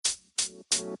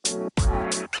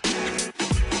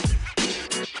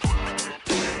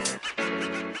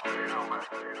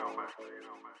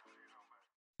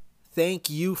Thank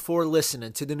you for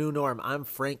listening to The New Norm. I'm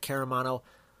Frank Caramano,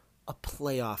 a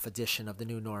playoff edition of The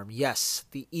New Norm. Yes,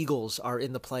 the Eagles are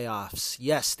in the playoffs.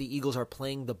 Yes, the Eagles are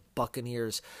playing the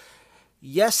Buccaneers.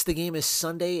 Yes, the game is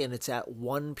Sunday and it's at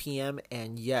 1 p.m.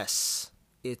 And yes,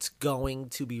 it's going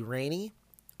to be rainy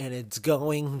and it's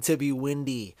going to be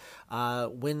windy.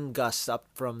 Wind gusts up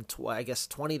from,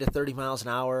 20 to 30 miles an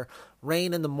hour.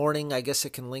 Rain in the morning. I guess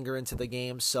it can linger into the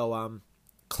game. So,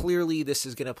 clearly, this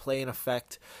is going to play an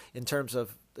effect in terms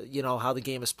of, how the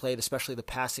game is played, especially the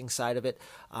passing side of it.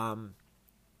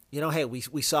 Hey,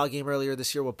 we saw a game earlier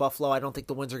this year with Buffalo. I don't think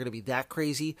the winds are going to be that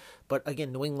crazy. But,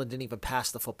 again, New England didn't even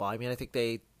pass the football. I mean, I think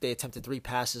they attempted 3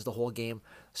 passes the whole game.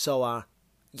 So,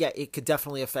 it could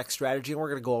definitely affect strategy, and we're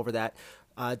going to go over that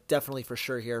definitely for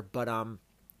sure here. But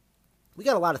we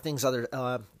got a lot of things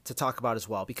to talk about as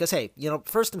well. Because, hey,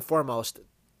 first and foremost,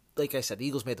 like I said, the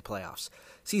Eagles made the playoffs.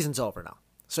 Season's over now.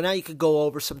 So now you could go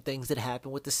over some things that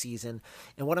happened with the season.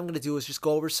 And what I'm going to do is just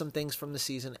go over some things from the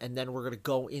season, and then we're going to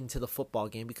go into the football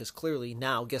game because clearly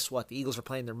now, guess what? The Eagles are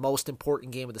playing their most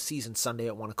important game of the season Sunday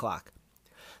at 1 o'clock.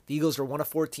 The Eagles are one of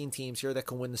 14 teams here that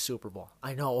can win the Super Bowl.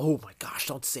 I know. Oh, my gosh,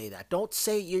 don't say that. Don't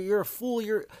say you're a fool.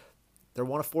 They're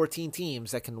one of 14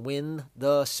 teams that can win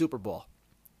the Super Bowl.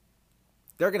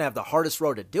 They're going to have the hardest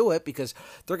road to do it because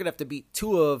they're going to have to beat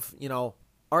 2 of,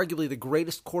 arguably the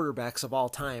greatest quarterbacks of all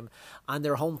time on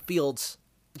their home fields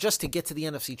just to get to the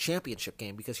NFC Championship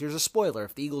game. Because here's a spoiler.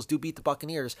 If the Eagles do beat the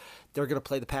Buccaneers, they're going to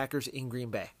play the Packers in Green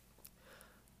Bay.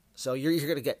 So you're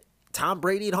going to get Tom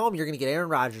Brady at home. You're going to get Aaron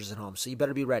Rodgers at home. So you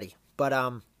better be ready. But,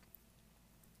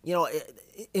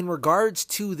 in regards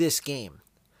to this game,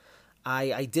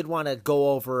 I did want to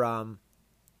go over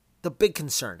the big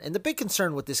concern. And the big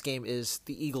concern with this game is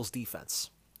the Eagles' defense.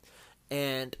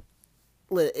 And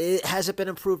has it been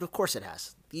improved? Of course it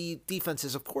has. The defense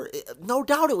is, of course, no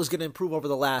doubt it was going to improve over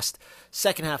the last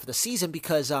second half of the season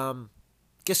because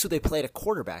guess who they played at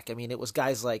quarterback? I mean, it was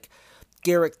guys like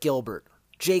Garrett Gilbert,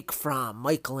 Jake Fromm,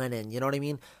 Mike Lennon, you know what I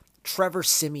mean? Trevor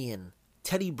Siemian,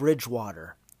 Teddy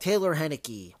Bridgewater, Taylor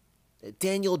Heineke,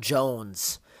 Daniel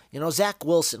Jones, Zach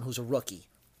Wilson, who's a rookie.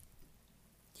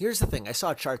 Here's the thing. I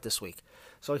saw a chart this week.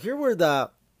 So here were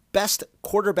the best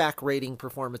quarterback rating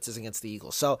performances against the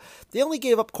Eagles. So they only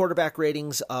gave up quarterback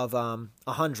ratings of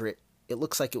 100. It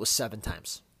looks like it was 7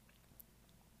 times.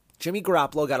 Jimmy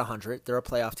Garoppolo got 100. They're a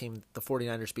playoff team. The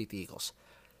 49ers beat the Eagles.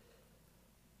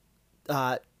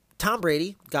 Tom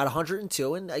Brady got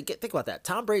 102. And think about that.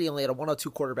 Tom Brady only had a 102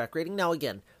 quarterback rating. Now,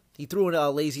 again, he threw in a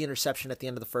lazy interception at the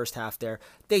end of the first half there.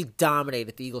 They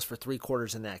dominated the Eagles for 3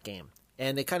 quarters in that game.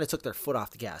 And they kind of took their foot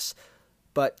off the gas.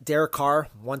 But Derek Carr,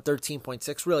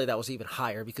 113.6. Really, that was even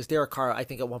higher because Derek Carr, I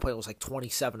think at one point was like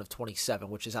 27 of 27,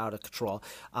 which is out of control.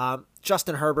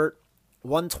 Justin Herbert,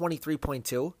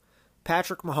 123.2.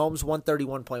 Patrick Mahomes,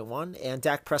 131.1. And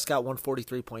Dak Prescott,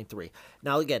 143.3.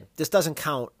 Now, again, this doesn't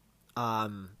count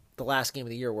the last game of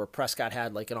the year where Prescott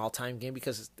had like an all-time game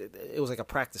because it was like a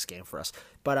practice game for us.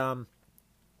 But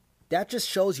that just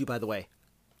shows you, by the way,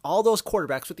 all those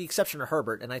quarterbacks, with the exception of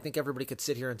Herbert, and I think everybody could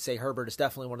sit here and say Herbert is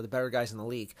definitely one of the better guys in the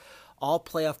league, all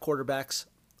playoff quarterbacks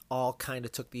all kind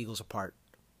of took the Eagles apart.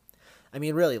 I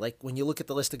mean, really, like when you look at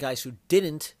the list of guys who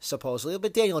didn't, supposedly,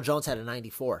 but Daniel Jones had a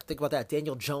 94. Think about that.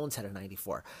 Daniel Jones had a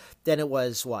 94. Then it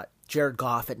was, Jared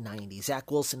Goff at 90,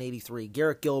 Zach Wilson 83,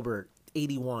 Garrett Gilbert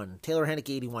 81, Taylor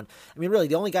Heineke 81. I mean, really,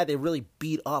 the only guy they really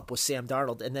beat up was Sam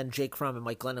Darnold, and then Jake Fromm and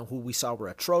Mike Lennon, who we saw were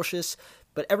atrocious.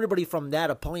 But everybody from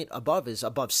that point above is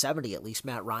above 70 at least.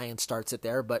 Matt Ryan starts it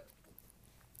there. But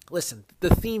listen,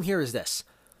 the theme here is this.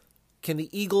 Can the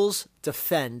Eagles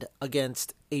defend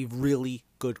against a really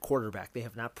good quarterback? They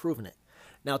have not proven it.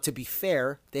 Now, to be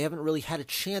fair, they haven't really had a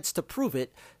chance to prove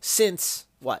it since,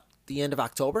 the end of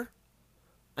October?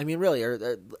 I mean, really,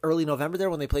 early November there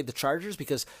when they played the Chargers?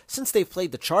 Because since they've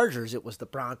played the Chargers, it was the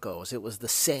Broncos, it was the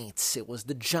Saints, it was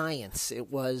the Giants, it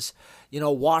was,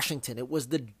 Washington, it was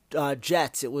the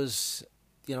Jets, it was,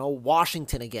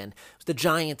 Washington again, it was the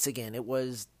Giants again, it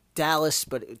was Dallas,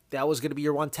 but that was going to be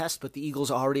your one test, but the Eagles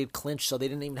already had clinched, so they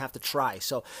didn't even have to try.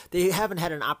 So they haven't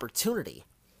had an opportunity.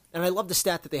 And I love the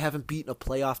stat that they haven't beaten a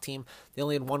playoff team. They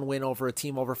only had 1 win over a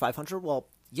team over 500. Well,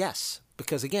 yes,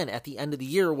 because again, at the end of the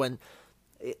year when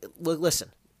listen,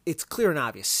 it's clear and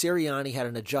obvious. Sirianni had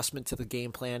an adjustment to the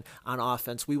game plan on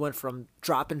offense. We went from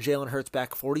dropping Jalen Hurts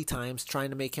back 40 times,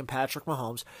 trying to make him Patrick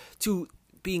Mahomes, to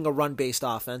being a run-based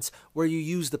offense where you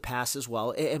use the pass as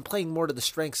well and playing more to the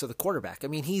strengths of the quarterback. I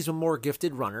mean, he's a more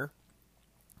gifted runner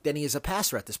than he is a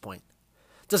passer at this point.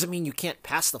 Doesn't mean you can't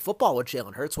pass the football with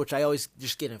Jalen Hurts, which I always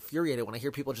just get infuriated when I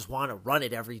hear people just want to run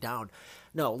it every down.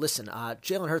 No, listen,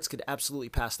 Jalen Hurts could absolutely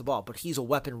pass the ball, but he's a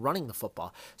weapon running the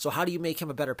football. So how do you make him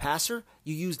a better passer?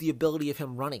 You use the ability of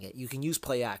him running it. You can use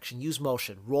play action, use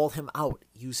motion, roll him out,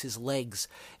 use his legs.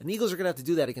 And the Eagles are going to have to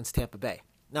do that against Tampa Bay.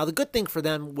 Now, the good thing for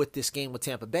them with this game with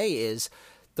Tampa Bay is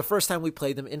the first time we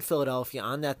played them in Philadelphia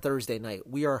on that Thursday night,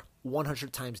 we are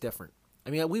 100 times different. I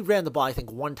mean, we ran the ball, I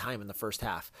think, one time in the first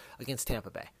half against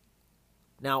Tampa Bay.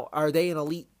 Now, are they an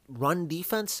elite run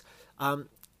defense?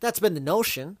 That's been the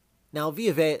notion. Now,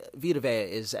 Vita Vea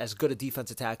is as good a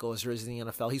defensive tackle as there is in the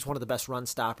NFL. He's one of the best run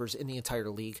stoppers in the entire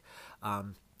league.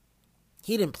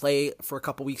 He didn't play for a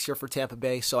couple weeks here for Tampa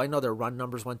Bay, so I know their run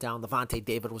numbers went down. Levante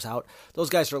David was out.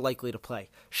 Those guys are likely to play.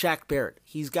 Shaq Barrett,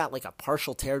 he's got like a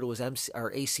partial tear to his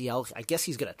ACL. I guess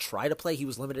he's going to try to play. He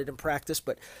was limited in practice,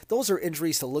 but those are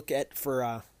injuries to look at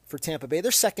for Tampa Bay.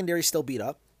 Their secondary still beat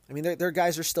up. I mean, their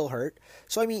guys are still hurt.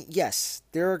 So, I mean, yes,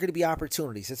 there are going to be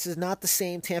opportunities. This is not the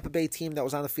same Tampa Bay team that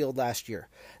was on the field last year.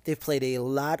 They've played a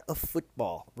lot of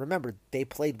football. Remember, they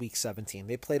played Week 17.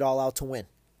 They played all out to win.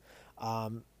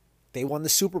 They won the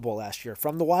Super Bowl last year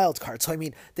from the wild card. So, I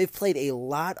mean, they've played a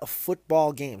lot of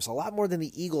football games, a lot more than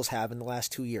the Eagles have in the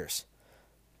last 2 years.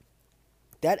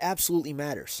 That absolutely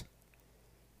matters.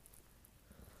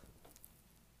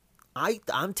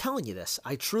 I'm telling you this.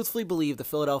 I truthfully believe the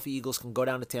Philadelphia Eagles can go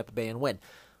down to Tampa Bay and win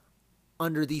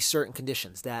under these certain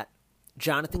conditions, that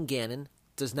Jonathan Gannon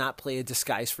does not play a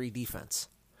disguise-free defense.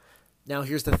 Now,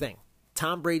 here's the thing.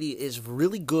 Tom Brady is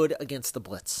really good against the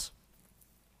blitz.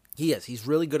 He is. He's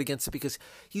really good against it because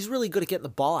he's really good at getting the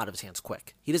ball out of his hands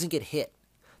quick. He doesn't get hit.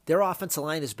 Their offensive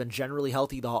line has been generally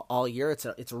healthy all year. It's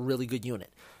a really good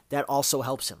unit. That also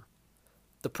helps him.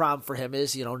 The problem for him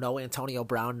is, no Antonio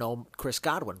Brown, no Chris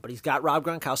Godwin. But he's got Rob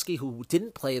Gronkowski, who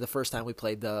didn't play the first time we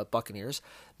played the Buccaneers.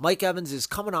 Mike Evans is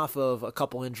coming off of a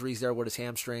couple injuries there with his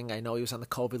hamstring. I know he was on the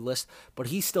COVID list, but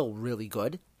he's still really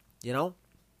good,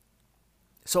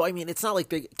 So, I mean, it's not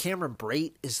like Cameron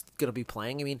Brate is going to be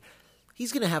playing. I mean,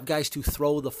 he's going to have guys to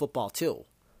throw the football too.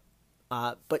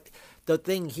 But the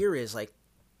thing here is, like,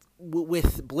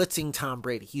 with blitzing Tom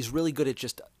Brady, he's really good at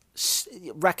just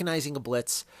recognizing a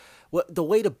blitz. The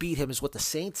way to beat him is what the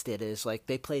Saints did, is like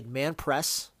they played man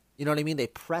press. You know what I mean? They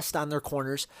pressed on their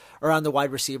corners or on the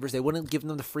wide receivers. They wouldn't give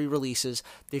them the free releases.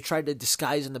 They tried to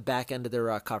disguise in the back end of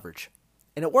their coverage.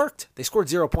 And it worked. They scored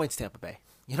 0 points, Tampa Bay.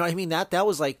 You know what I mean? That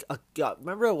was like,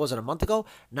 remember, was it a month ago?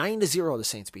 9-0 the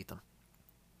Saints beat them.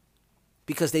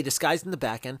 Because they disguised in the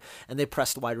back end and they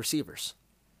pressed the wide receivers.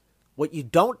 What you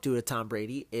don't do to Tom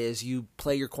Brady is you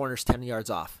play your corners 10 yards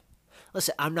off.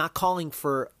 Listen, I'm not calling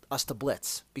for us to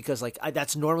blitz because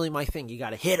that's normally my thing. You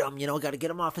got to hit him, got to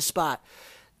get him off his spot.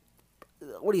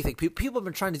 What do you think? People have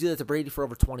been trying to do that to Brady for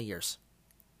over 20 years.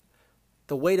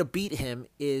 The way to beat him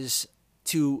is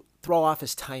to throw off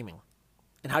his timing.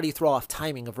 And how do you throw off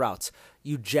timing of routes?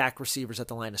 You jack receivers at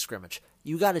the line of scrimmage.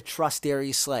 You got to trust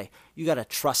Darius Slay. You got to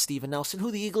trust Steven Nelson, who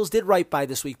the Eagles did right by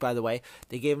this week, by the way.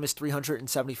 They gave him his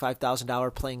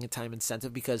 $375,000 playing time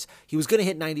incentive because he was going to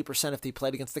hit 90% if they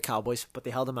played against the Cowboys, but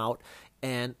they held him out.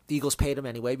 And the Eagles paid him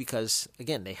anyway because,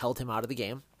 again, they held him out of the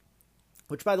game,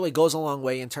 which, by the way, goes a long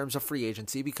way in terms of free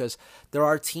agency because there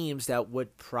are teams that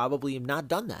would probably have not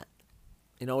done that.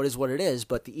 It is what it is,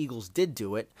 but the Eagles did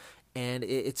do it. And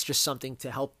it's just something to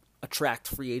help attract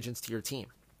free agents to your team.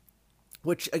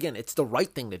 Which, again, it's the right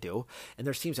thing to do. And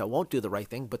there's teams that won't do the right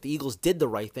thing. But the Eagles did the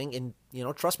right thing. And,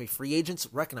 trust me, free agents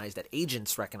recognize that.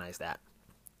 Agents recognize that.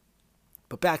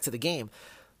 But back to the game.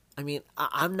 I mean,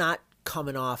 I'm not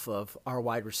coming off of our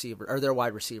wide receiver or their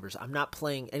wide receivers. I'm not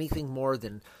playing anything more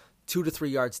than 2 to 3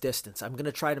 yards distance. I'm going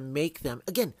to try to make them,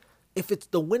 again, if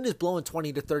the wind is blowing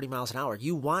 20 to 30 miles an hour,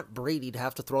 you want Brady to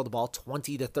have to throw the ball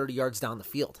 20 to 30 yards down the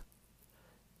field.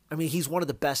 I mean, he's one of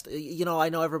the best. I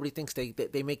know everybody thinks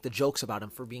they make the jokes about him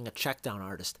for being a check down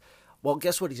artist. Well,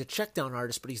 guess what? He's a check down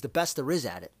artist, but he's the best there is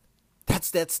at it.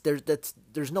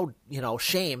 There's no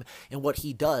shame in what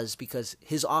he does because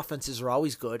his offenses are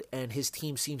always good and his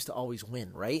team seems to always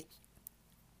win, right?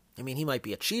 I mean, he might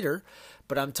be a cheater,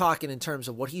 but I'm talking in terms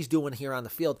of what he's doing here on the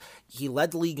field. He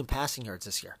led the league in passing yards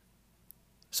this year.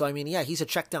 So, I mean, yeah, he's a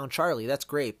check down Charlie. That's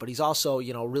great, but he's also,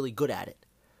 really good at it.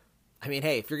 I mean,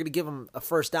 hey, if you're going to give him a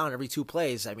first down every 2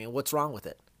 plays, I mean, what's wrong with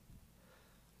it?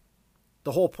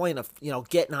 The whole point of,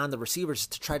 getting on the receivers is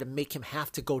to try to make him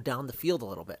have to go down the field a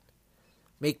little bit.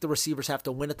 Make the receivers have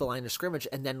to win at the line of scrimmage,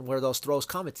 and then where those throws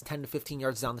come, it's 10 to 15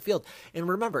 yards down the field. And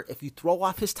remember, if you throw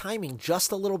off his timing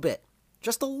just a little bit,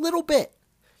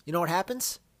 you know what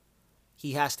happens?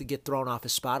 He has to get thrown off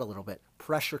his spot a little bit.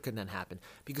 Pressure can then happen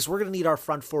because we're going to need our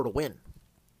front four to win.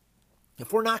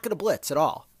 If we're not going to blitz at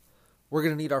all, we're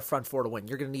going to need our front four to win.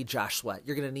 You're going to need Josh Sweat.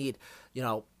 You're going to need,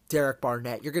 Derek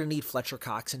Barnett. You're going to need Fletcher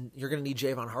Cox, and you're going to need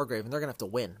Javon Hargrave, and they're going to have to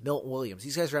win. Milton Williams.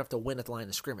 These guys are going to have to win at the line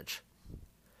of scrimmage.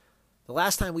 The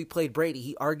last time we played Brady,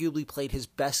 he arguably played his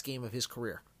best game of his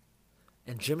career.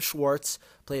 And Jim Schwartz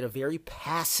played a very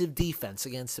passive defense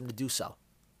against him to do so.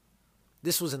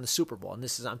 This was in the Super Bowl, and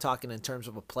I'm talking in terms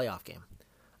of a playoff game.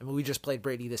 I mean, we just played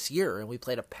Brady this year, and we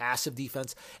played a passive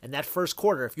defense. And that first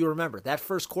quarter, if you remember, that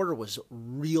first quarter was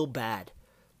real bad.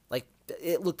 Like,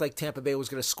 it looked like Tampa Bay was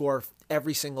going to score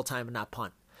every single time and not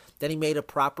punt. Then he made a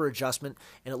proper adjustment,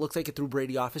 and it looked like it threw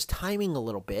Brady off his timing a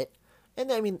little bit.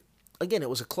 And, I mean, again, it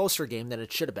was a closer game than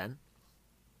it should have been.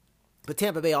 But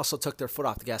Tampa Bay also took their foot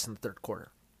off the gas in the third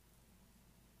quarter.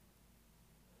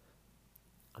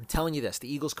 I'm telling you this,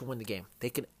 the Eagles can win the game. They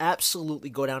can absolutely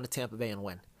go down to Tampa Bay and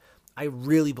win. I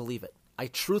really believe it. I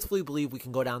truthfully believe we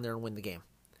can go down there and win the game.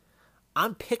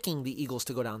 I'm picking the Eagles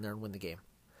to go down there and win the game.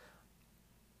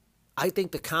 I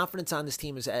think the confidence on this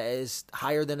team is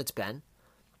higher than it's been.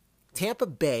 Tampa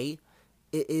Bay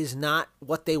is not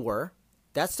what they were.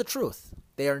 That's the truth.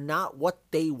 They are not what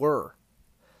they were.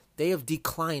 They have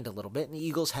declined a little bit, and the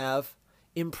Eagles have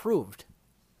improved.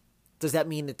 Does that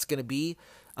mean it's going to be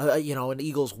an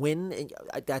Eagles win?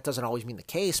 That doesn't always mean the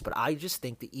case, but I just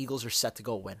think the Eagles are set to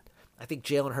go win. I think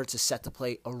Jalen Hurts is set to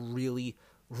play a really,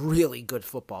 really good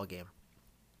football game,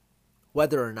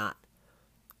 whether or not.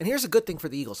 And here's a good thing for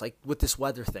the Eagles, like with this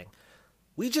weather thing.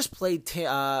 We just played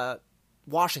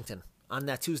Washington on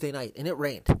that Tuesday night, and it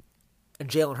rained, and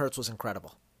Jalen Hurts was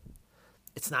incredible.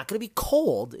 It's not going to be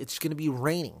cold. It's going to be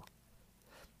raining.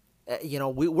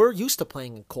 We're used to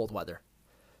playing in cold weather.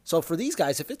 So for these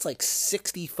guys, if it's like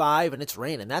 65 and it's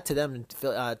raining, that to them in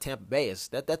Tampa Bay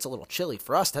that's a little chilly.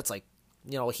 For us, that's like,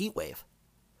 a heat wave.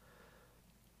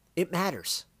 It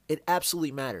matters. It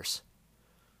absolutely matters.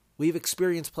 We've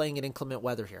experienced playing in inclement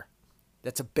weather here.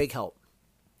 That's a big help.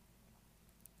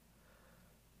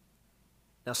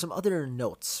 Now, some other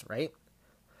notes, right?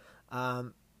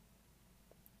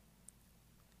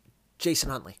 Jason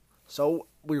Huntley. So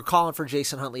we were calling for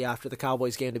Jason Huntley after the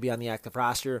Cowboys game to be on the active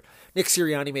roster. Nick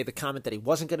Sirianni made the comment that he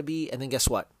wasn't going to be, and then guess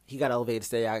what? He got elevated to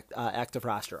the active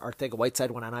roster.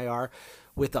 Arcega-Whiteside went on IR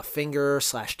with a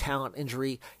finger/talent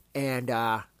injury, and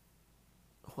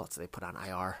who else did they put on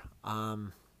IR?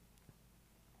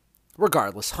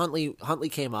 Regardless, Huntley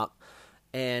came up,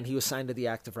 and he was signed to the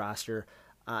active roster.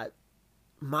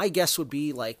 My guess would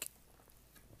be,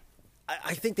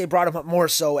 I think they brought him up more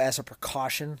so as a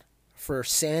precaution for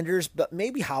Sanders, but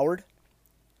maybe Howard.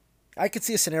 I could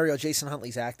see a scenario Jason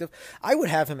Huntley's active. I would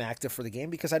have him active for the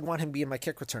game because I'd want him being my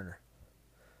kick returner.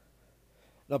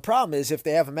 The problem is if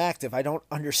they have him active, I don't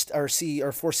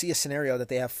foresee a scenario that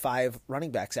they have 5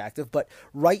 running backs active, but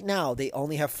right now they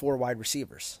only have 4 wide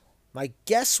receivers. My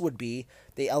guess would be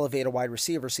they elevate a wide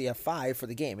receiver so you have 5 for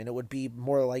the game, and it would be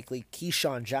more likely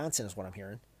Keyshawn Johnson is what I'm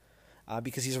hearing,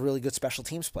 because he's a really good special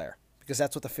teams player, because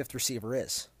that's what the 5th receiver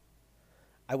is.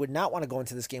 I would not want to go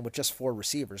into this game with just 4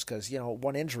 receivers because,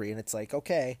 one injury, and it's like,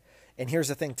 okay. And here's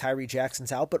the thing, Tyree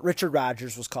Jackson's out, but Richard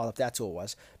Rodgers was called up. That's who it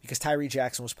was, because Tyree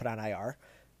Jackson was put on IR.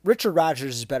 Richard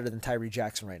Rodgers is better than Tyree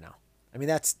Jackson right now. I mean,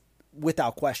 that's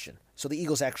without question. So the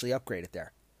Eagles actually upgraded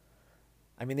there.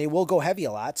 I mean, they will go heavy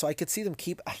a lot, so I could see them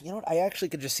keep, I actually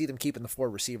could just see them keeping the 4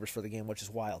 receivers for the game, which is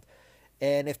wild.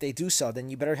 And if they do so, then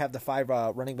you better have the 5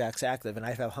 running backs active, and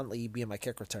I'd have Huntley being my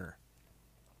kick returner.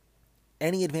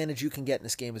 Any advantage you can get in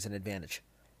this game is an advantage.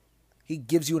 He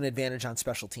gives you an advantage on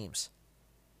special teams.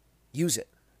 Use it.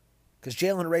 Because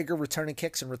Jalen Reagor returning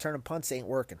kicks and returning punts ain't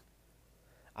working.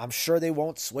 I'm sure they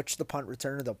won't switch the punt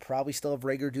returner. They'll probably still have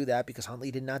Reagor do that because Huntley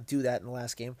did not do that in the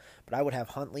last game. But I would have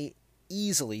Huntley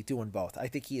easily doing both. I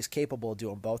think he is capable of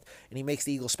doing both, and he makes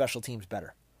the Eagles special teams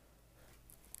better.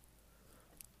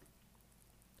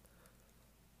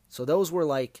 So those were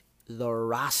the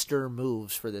roster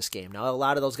moves for this game. Now, a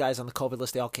lot of those guys on the COVID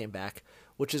list, they all came back,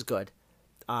 which is good.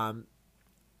 I'm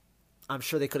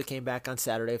sure they could have came back on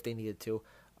Saturday if they needed to.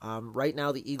 Right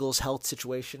now, the Eagles' health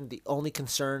situation, the only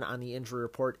concern on the injury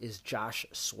report is Josh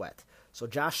Sweat. So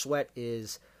Josh Sweat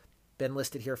is been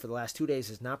listed here for the last 2 days,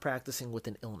 is not practicing with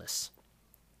an illness.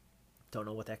 Don't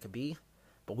know what that could be,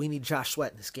 but we need Josh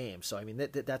Sweat in this game. So, I mean,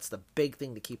 that's the big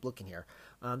thing to keep looking here.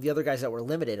 The other guys that were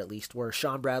limited, at least, were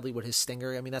Sean Bradley with his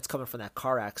stinger. I mean, that's coming from that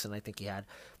car accident I think he had.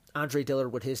 Andre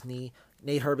Dillard with his knee.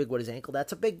 Nate Herbig with his ankle.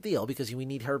 That's a big deal because we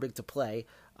need Herbig to play.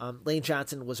 Lane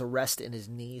Johnson was a rest in his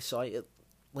knee, so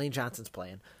Lane Johnson's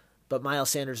playing. But Miles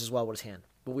Sanders as well with his hand.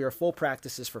 But we are full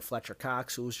practices for Fletcher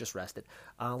Cox, who was just rested.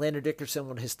 Lander Dickerson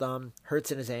with his thumb.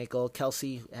 Hurts in his ankle.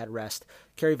 Kelsey had rest.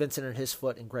 Kerry Vincent in his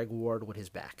foot. And Greg Ward with his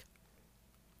back.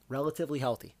 relatively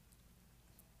healthy.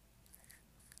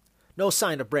 No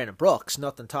sign of Brandon Brooks.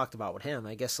 Nothing talked about with him.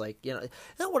 I guess, isn't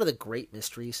that one of the great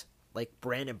mysteries? Like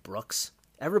Brandon Brooks.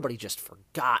 Everybody just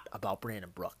forgot about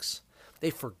Brandon Brooks. They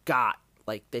forgot,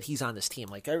 that he's on this team.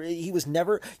 He was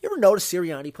never... You ever notice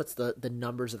Sirianni puts the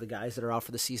numbers of the guys that are out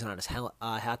for the season on his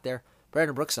hat there?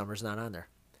 Brandon Brooks' number's not on there.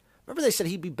 Remember they said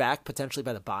he'd be back potentially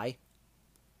by the bye?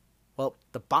 Well,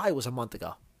 the bye was a month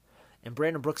ago. And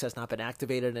Brandon Brooks has not been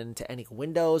activated into any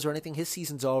windows or anything. His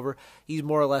season's over. He's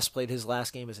more or less played his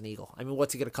last game as an Eagle. I mean,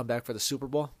 what's he going to come back for the Super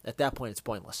Bowl? At that point, it's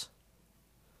pointless.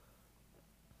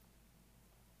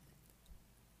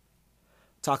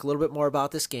 Talk a little bit more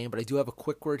about this game, but I do have a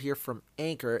quick word here from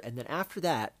Anchor. And then after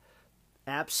that,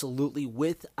 absolutely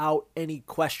without any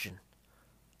question,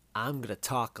 I'm going to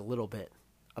talk a little bit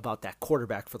about that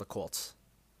quarterback for the Colts.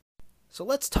 So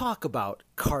let's talk about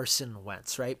Carson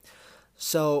Wentz, right?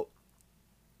 So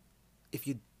if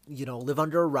you live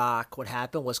under a rock, what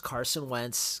happened was Carson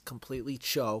Wentz completely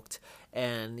choked,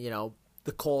 and,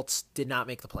 the Colts did not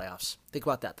make the playoffs. Think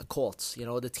about that. The Colts,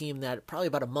 the team that probably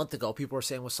about a month ago people were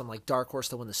saying was some dark horse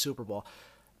to win the Super Bowl,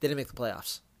 didn't make the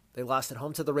playoffs. They lost at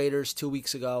home to the Raiders 2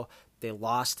 weeks ago. They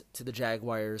lost to the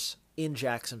Jaguars in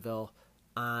Jacksonville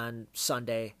on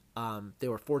Sunday. They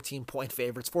were 14-point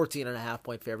favorites,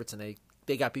 14.5-point favorites, and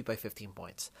they got beat by 15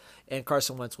 points. And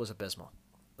Carson Wentz was abysmal.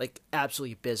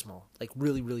 Absolutely abysmal.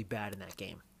 Really, really bad in that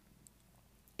game.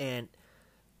 And,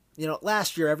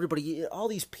 last year, everybody, all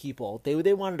these people,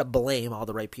 they wanted to blame all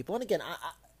the right people. And again,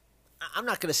 I'm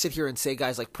not going to sit here and say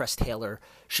guys like Press Taylor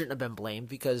shouldn't have been blamed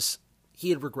because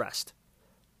he had regressed.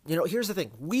 Here's the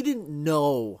thing. We didn't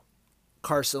know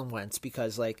Carson Wentz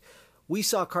because, we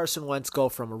saw Carson Wentz go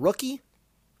from a rookie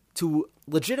to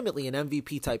legitimately an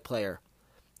MVP type player.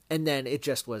 And then it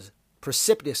just was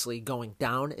precipitously going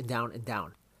down and down and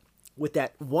down. With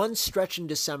that one stretch in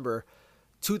December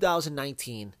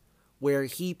 2019 where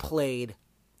he played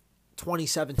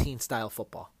 2017 style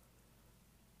football.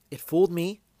 It fooled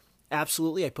me.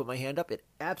 Absolutely. I put my hand up. It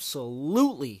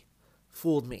absolutely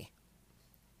fooled me.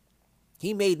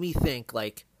 He made me think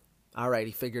all right,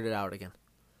 he figured it out again.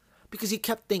 Because he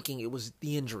kept thinking it was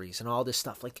the injuries and all this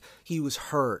stuff. He was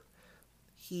hurt.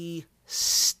 He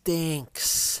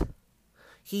stinks.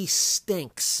 He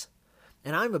stinks.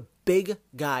 And I'm a big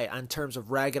guy on terms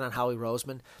of ragging on Howie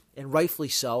Roseman, and rightfully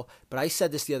so. But I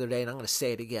said this the other day, and I'm going to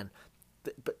say it again.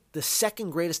 But the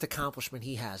second greatest accomplishment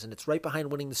he has, and it's right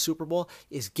behind winning the Super Bowl,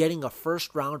 is getting a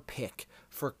first-round pick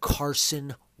for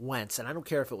Carson Wentz. And I don't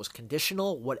care if it was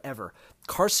conditional, whatever.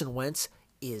 Carson Wentz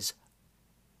is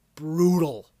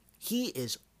brutal. He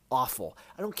is awful.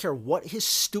 I don't care what his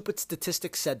stupid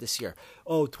statistics said this year.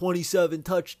 27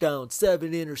 touchdowns,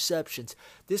 7 interceptions.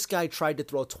 This guy tried to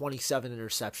throw 27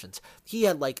 interceptions. He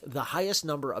had the highest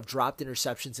number of dropped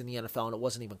interceptions in the NFL, and it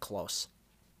wasn't even close.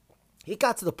 It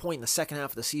got to the point in the second half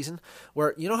of the season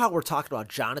where, how we're talking about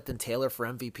Jonathan Taylor for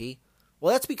MVP?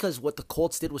 Well, that's because what the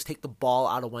Colts did was take the ball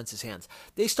out of Wentz's hands.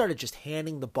 They started just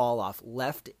handing the ball off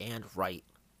left and right.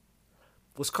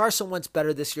 Was Carson Wentz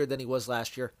better this year than he was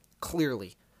last year?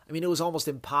 Clearly. I mean, it was almost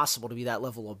impossible to be that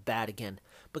level of bad again.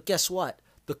 But guess what?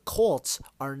 The Colts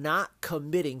are not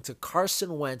committing to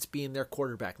Carson Wentz being their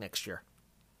quarterback next year.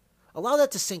 Allow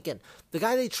that to sink in. The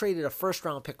guy they traded a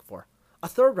first-round pick for, a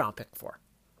third-round pick for,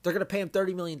 they're going to pay him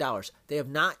 $30 million. They have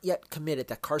not yet committed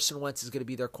that Carson Wentz is going to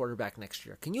be their quarterback next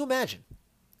year. Can you imagine?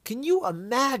 Can you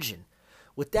imagine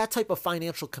with that type of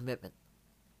financial commitment?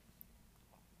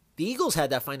 The Eagles had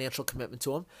that financial commitment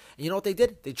to him. And you know what they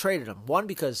did? They traded him. One,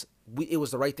 because it was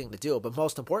the right thing to do. But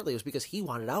most importantly, it was because he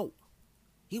wanted out.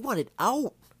 He wanted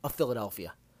out of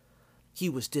Philadelphia. He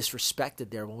was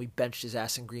disrespected there when we benched his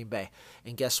ass in Green Bay.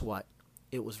 And guess what?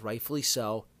 It was rightfully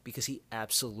so because he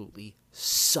absolutely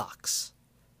sucks.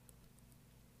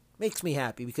 Makes me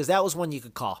happy because that was one you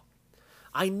could call.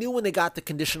 I knew when they got the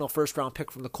conditional first-round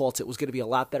pick from the Colts, it was going to be a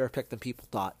lot better pick than people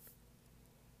thought.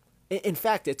 In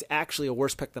fact, it's actually a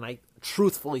worse pick than I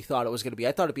truthfully thought it was going to be.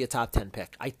 I thought it'd be a top 10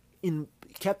 pick. I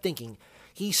kept thinking,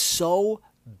 he's so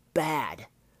bad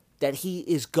that he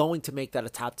is going to make that a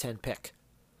top 10 pick.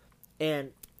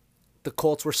 And the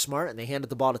Colts were smart, and they handed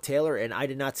the ball to Taylor, and I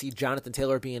did not see Jonathan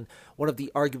Taylor being one of the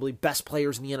arguably best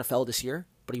players in the NFL this year,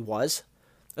 but he was,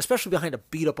 especially behind a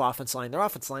beat-up offense line. Their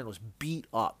offense line was beat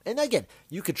up. And again,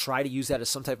 you could try to use that as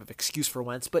some type of excuse for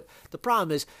Wentz, but the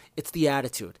problem is it's the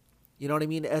attitude. You know what I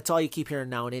mean? That's all you keep hearing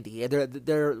now in Indy.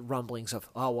 There are rumblings of,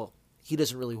 he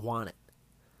doesn't really want it.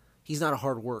 He's not a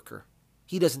hard worker.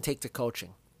 He doesn't take to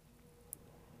coaching.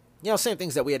 Same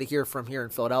things that we had to hear from here in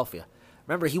Philadelphia.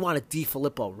 Remember, he wanted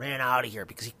DeFilippo, ran out of here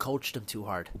because he coached him too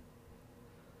hard.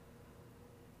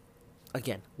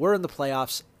 again, we're in the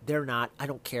playoffs. They're not. I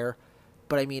don't care.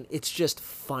 But I mean, it's just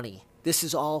funny. This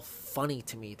is all funny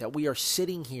to me that we are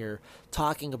sitting here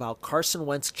talking about Carson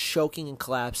Wentz choking and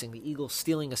collapsing, the Eagles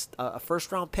stealing a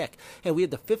first-round pick. Hey, we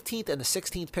had the 15th and the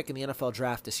 16th pick in the NFL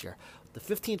draft this year. The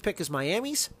 15th pick is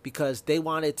Miami's because they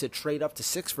wanted to trade up to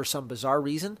 6 for some bizarre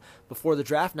reason before the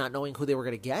draft, not knowing who they were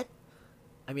going to get.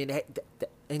 I mean,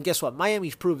 and guess what?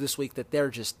 Miami's proved this week that they're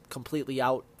just completely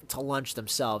out to lunch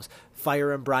themselves.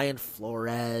 Firing Brian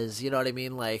Flores, you know what I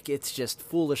mean? Like, it's just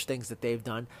foolish things that they've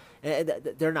done. And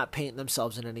they're not painting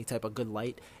themselves in any type of good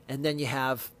light. And then you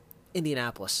have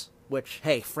Indianapolis, which,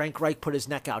 hey, Frank Reich put his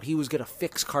neck out. He was going to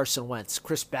fix Carson Wentz.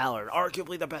 Chris Ballard,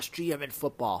 arguably the best GM in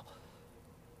football.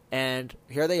 And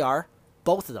here they are,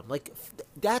 both of them. Like,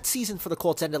 that season for the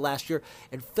Colts ended last year,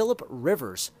 and Phillip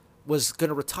Rivers was going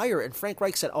to retire, and Frank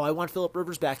Reich said, I want Phillip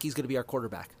Rivers back. He's going to be our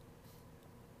quarterback.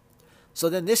 So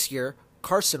then this year,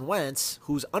 Carson Wentz,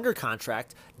 who's under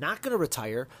contract, not going to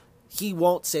retire, he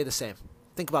won't say the same.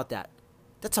 Think about that.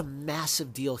 That's a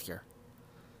massive deal here.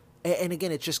 And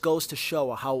again, it just goes to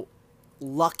show how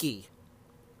lucky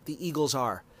the Eagles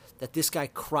are that this guy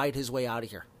cried his way out of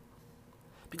here.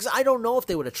 Because I don't know if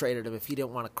they would have traded him if he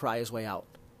didn't want to cry his way out.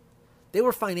 They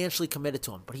were financially committed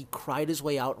to him, but he cried his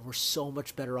way out, and we're so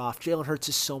much better off. Jalen Hurts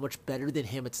is so much better than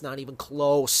him. It's not even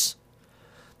close.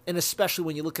 And especially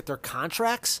when you look at their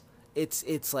contracts,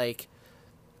 it's like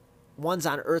one's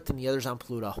on Earth and the other's on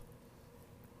Pluto.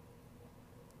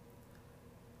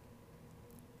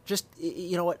 Just,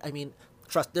 you know what? I mean,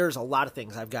 trust, there's a lot of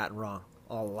things I've gotten wrong.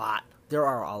 A lot. There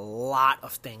are a lot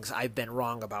of things I've been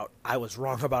wrong about. I was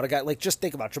wrong about a guy. Like, just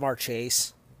think about Jamar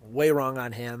Chase. Way wrong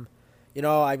on him. You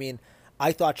know, I mean,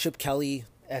 I thought Chip Kelly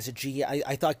as a GM,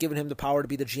 I thought giving him the power to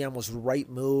be the GM was the right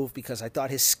move because I thought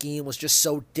his scheme was just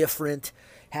so different.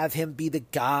 Have him be the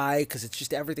guy because it's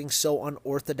just everything's so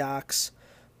unorthodox.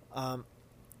 You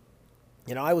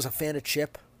know, I was a fan of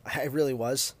Chip. I really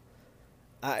was.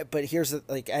 But here's the,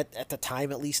 like, at the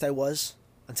time, at least I was,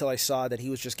 until I saw that he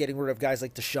was just getting rid of guys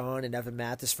like Deshaun and Evan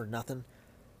Mathis for nothing.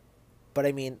 But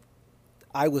I mean,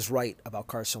 I was right about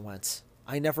Carson Wentz.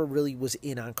 I never really was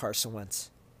in on Carson Wentz.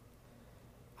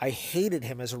 I hated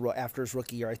him after his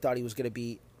rookie year. I thought he was going to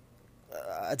be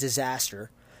a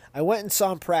disaster. I went and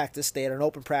saw him practice. They had an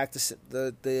open practice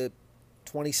the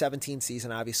 2017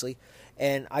 season, obviously,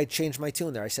 and I changed my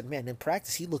tune there. I said, man, in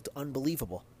practice, he looked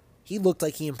unbelievable. He looked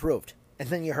like he improved. And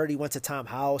then you heard he went to Tom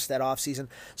House that offseason,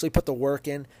 so he put the work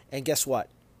in, and guess what?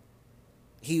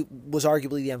 He was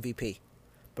arguably the MVP.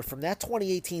 But from that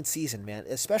 2018 season, man,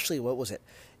 especially, what was it?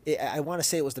 I want to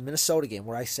say it was the Minnesota game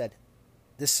where I said,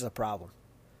 this is a problem.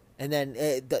 And then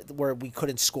where we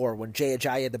couldn't score, when Jay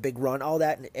Ajayi had the big run, all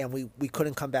that, and we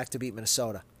couldn't come back to beat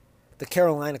Minnesota. The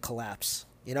Carolina collapse,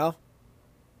 you know?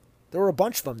 There were a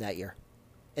bunch of them that year.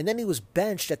 And then he was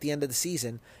benched at the end of the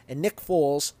season, and Nick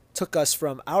Foles took us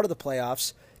from out of the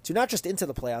playoffs to not just into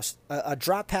the playoffs, a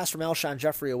drop pass from Alshon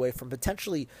Jeffrey away from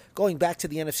potentially going back to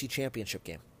the NFC Championship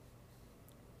game.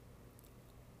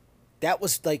 That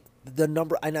was like the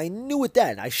number, and I knew it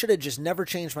then. I should have just never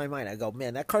changed my mind. I go,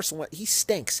 man, that Carson Wentz, he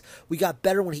stinks. We got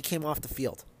better when he came off the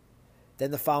field.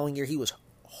 Then the following year, he was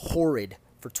horrid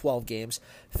for 12 games.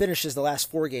 Finishes the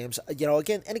last 4 games. You know,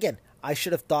 again, I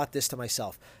should have thought this to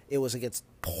myself. It was against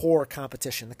poor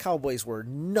competition. The Cowboys were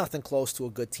nothing close to a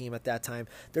good team at that time.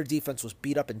 Their defense was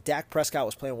beat up, and Dak Prescott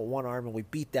was playing with one arm, and we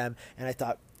beat them, and I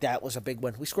thought that was a big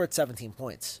win. We scored 17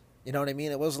 points. You know what I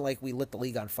mean? It wasn't like we lit the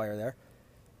league on fire there.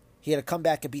 He had to come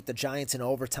back and beat the Giants in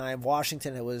overtime.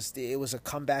 Washington, it was a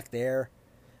comeback there.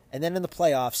 And then in the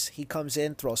playoffs, he comes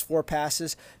in, throws 4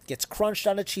 passes, gets crunched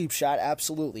on a cheap shot,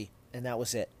 absolutely, and that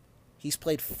was it. He's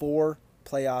played 4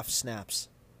 playoff snaps,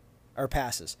 or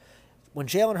passes. When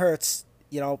Jalen Hurts,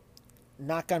 you know,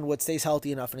 knock on wood, stays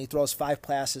healthy enough, and he throws 5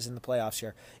 passes in the playoffs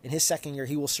here, in his second year,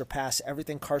 he will surpass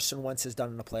everything Carson Wentz has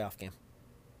done in a playoff game.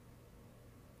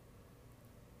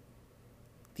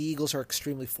 The Eagles are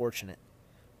extremely fortunate.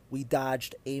 We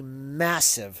dodged a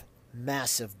massive,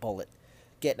 massive bullet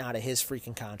getting out of his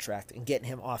freaking contract and getting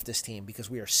him off this team because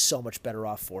we are so much better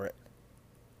off for it.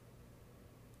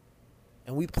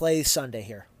 And we play Sunday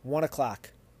here, 1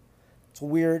 o'clock. It's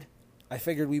weird. I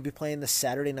figured we'd be playing the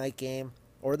Saturday night game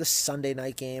or the Sunday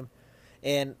night game.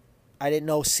 And I didn't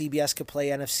know CBS could play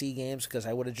NFC games because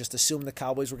I would have just assumed the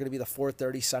Cowboys were going to be the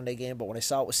 4:30 Sunday game. But when I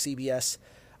saw it was CBS,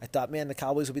 I thought, man, the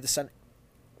Cowboys would be the Sunday.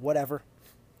 Whatever.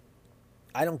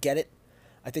 I don't get it.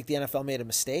 I think the NFL made a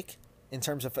mistake in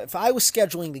terms of if I was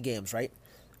scheduling the games, right?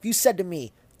 If you said to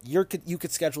me, you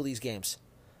could schedule these games,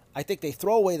 I think they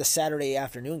throw away the Saturday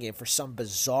afternoon game for some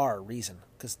bizarre reason.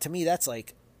 Because to me, that's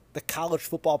like the college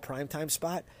football primetime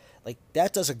spot. Like,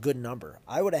 that does a good number.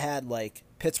 I would have had, like,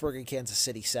 Pittsburgh and Kansas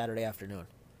City Saturday afternoon.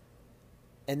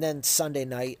 And then Sunday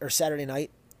night, or Saturday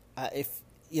night, if,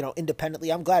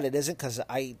 independently, I'm glad it isn't because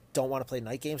I don't want to play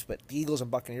night games, but the Eagles and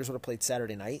Buccaneers would have played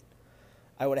Saturday night.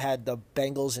 I would have had the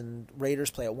Bengals and Raiders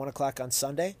play at 1 o'clock on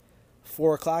Sunday.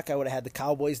 4 o'clock, I would have had the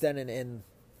Cowboys then and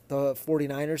the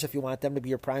 49ers if you want them to be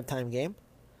your primetime game.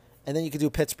 And then you could do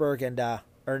Pittsburgh and,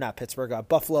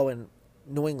 Buffalo and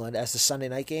New England as the Sunday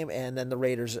night game, and then the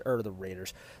Rams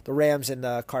and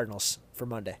the Cardinals for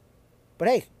Monday. But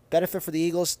hey, benefit for the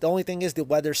Eagles. The only thing is the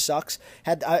weather sucks.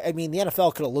 The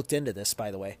NFL could have looked into this,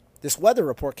 by the way. This weather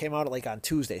report came out on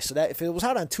Tuesday, so that if it was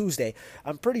out on Tuesday,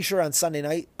 I'm pretty sure on Sunday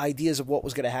night, ideas of what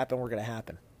was going to happen were going to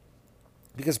happen.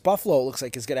 Because Buffalo looks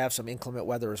like is going to have some inclement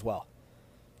weather as well.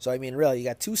 So, really, you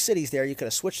got two cities there. You could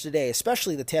have switched the day,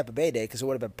 especially the Tampa Bay day, because it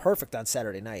would have been perfect on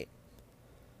Saturday night.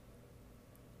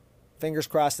 Fingers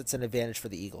crossed it's an advantage for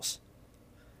the Eagles.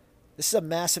 This is a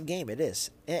massive game. It is.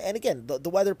 And again, the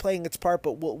weather playing its part,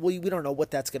 but we don't know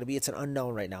what that's going to be. It's an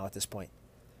unknown right now at this point.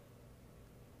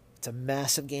 It's a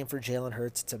massive game for Jalen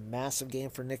Hurts. It's a massive game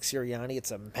for Nick Sirianni.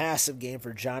 It's a massive game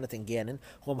for Jonathan Gannon,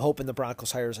 who I'm hoping the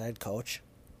Broncos hire as a head coach.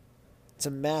 It's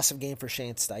a massive game for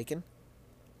Shane Steichen.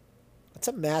 It's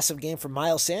a massive game for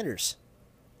Miles Sanders.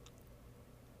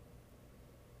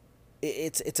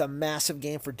 It's a massive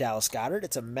game for Dallas Goedert.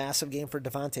 It's a massive game for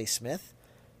Devontae Smith.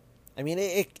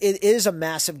 It is a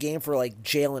massive game for, like,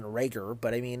 Jalen Reagor,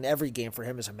 but, every game for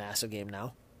him is a massive game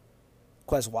now.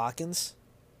 Quez Watkins.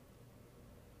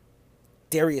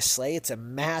 Darius Slay, it's a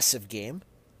massive game.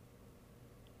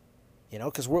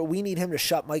 Because we need him to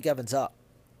shut Mike Evans up.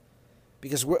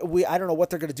 Because I don't know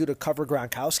what they're going to do to cover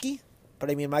Gronkowski,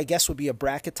 but, my guess would be a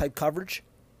bracket-type coverage.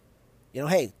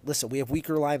 Hey, listen, we have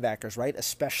weaker linebackers, right?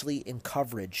 Especially in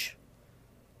coverage.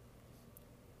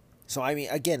 So,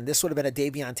 again, this would have been a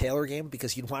Davion Taylor game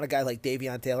because you'd want a guy like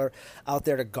Davion Taylor out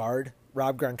there to guard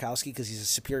Rob Gronkowski because he's a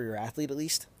superior athlete at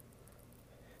least.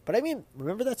 But,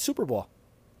 remember that Super Bowl?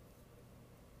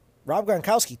 Rob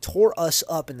Gronkowski tore us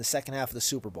up in the second half of the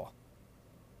Super Bowl.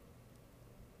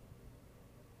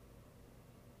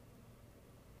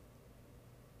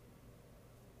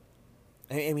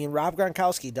 Rob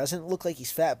Gronkowski doesn't look like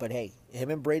he's fat, but hey, him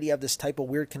and Brady have this type of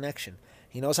weird connection.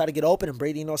 He knows how to get open, and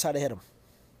Brady knows how to hit him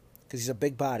because he's a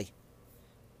big body.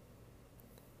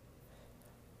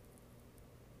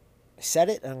 I said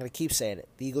it, and I'm going to keep saying it.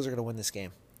 The Eagles are going to win this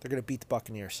game. They're going to beat the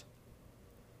Buccaneers.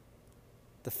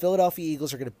 The Philadelphia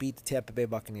Eagles are going to beat the Tampa Bay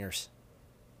Buccaneers.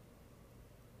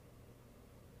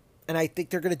 And I think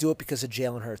they're going to do it because of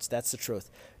Jalen Hurts. That's the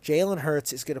truth. Jalen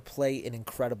Hurts is going to play an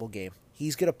incredible game.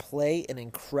 He's going to play an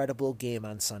incredible game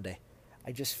on Sunday.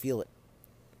 I just feel it.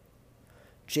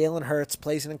 Jalen Hurts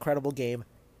plays an incredible game,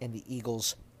 and the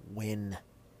Eagles win.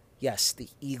 Yes, the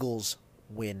Eagles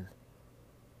win.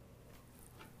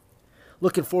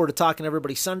 Looking forward to talking to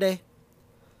everybody Sunday.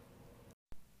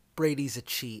 Brady's a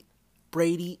cheat.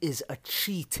 Brady is a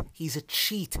cheat. He's a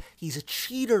cheat. He's a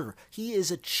cheater. He is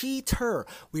a cheater.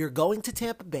 We are going to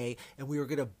Tampa Bay, and we are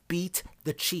going to beat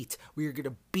the cheat. We are going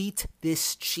to beat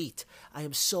this cheat. I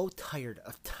am so tired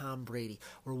of Tom Brady.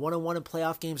 We're 1-1 in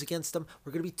playoff games against him.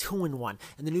 We're going to be 2-1.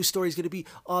 And the news story is going to be,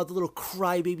 the little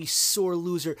crybaby sore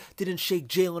loser didn't shake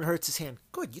Jalen Hurts' hand.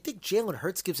 Good. You think Jalen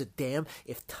Hurts gives a damn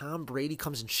if Tom Brady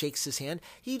comes and shakes his hand?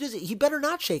 He better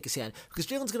not shake his hand because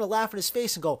Jalen's going to laugh in his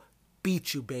face and go,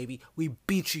 beat you, baby. We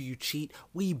beat you, you cheat.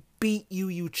 We beat you,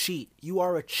 you cheat. You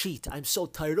are a cheat. I'm so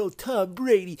tired. Oh, Tom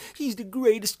Brady, he's the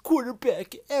greatest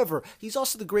quarterback ever. He's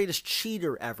also the greatest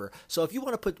cheater ever. So if you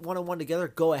want to put 1-on-1 together,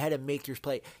 go ahead and make your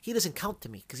play. He doesn't count to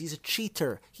me because he's a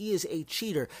cheater. He is a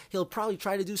cheater. He'll probably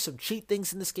try to do some cheat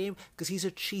things in this game because he's a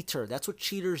cheater. That's what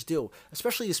cheaters do,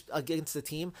 especially against the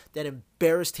team that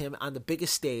embarrassed him on the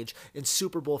biggest stage in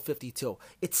Super Bowl 52.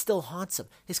 It still haunts him.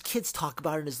 His kids talk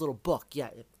about it in his little book. Yeah,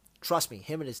 trust me,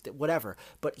 him and his whatever.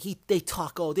 But they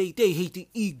talk, they hate the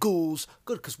Eagles.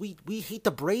 Good, because we hate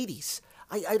the Bradys.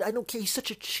 I don't care. He's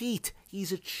such a cheat.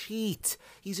 He's a cheat.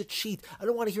 He's a cheat. I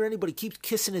don't want to hear anybody keep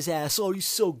kissing his ass. Oh, he's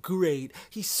so great.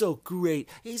 He's so great.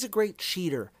 He's a great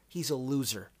cheater. He's a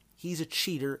loser. He's a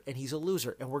cheater, and he's a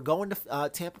loser. And we're going to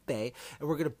Tampa Bay, and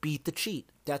we're going to beat the cheat.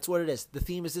 That's what it is. The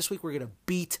theme is this week, we're going to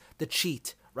beat the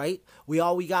cheat, right? We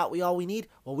all we need.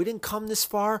 Well, we didn't come this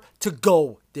far to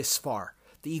go this far.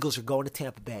 The Eagles are going to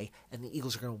Tampa Bay, and the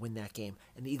Eagles are going to win that game.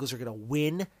 And the Eagles are going to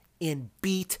win and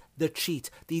beat the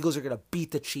cheat. The Eagles are going to beat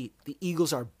the cheat. The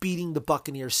Eagles are beating the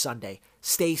Buccaneers Sunday.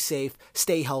 Stay safe,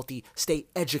 stay healthy, stay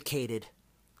educated.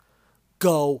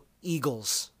 Go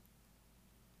Eagles.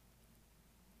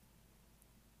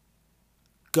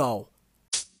 Go.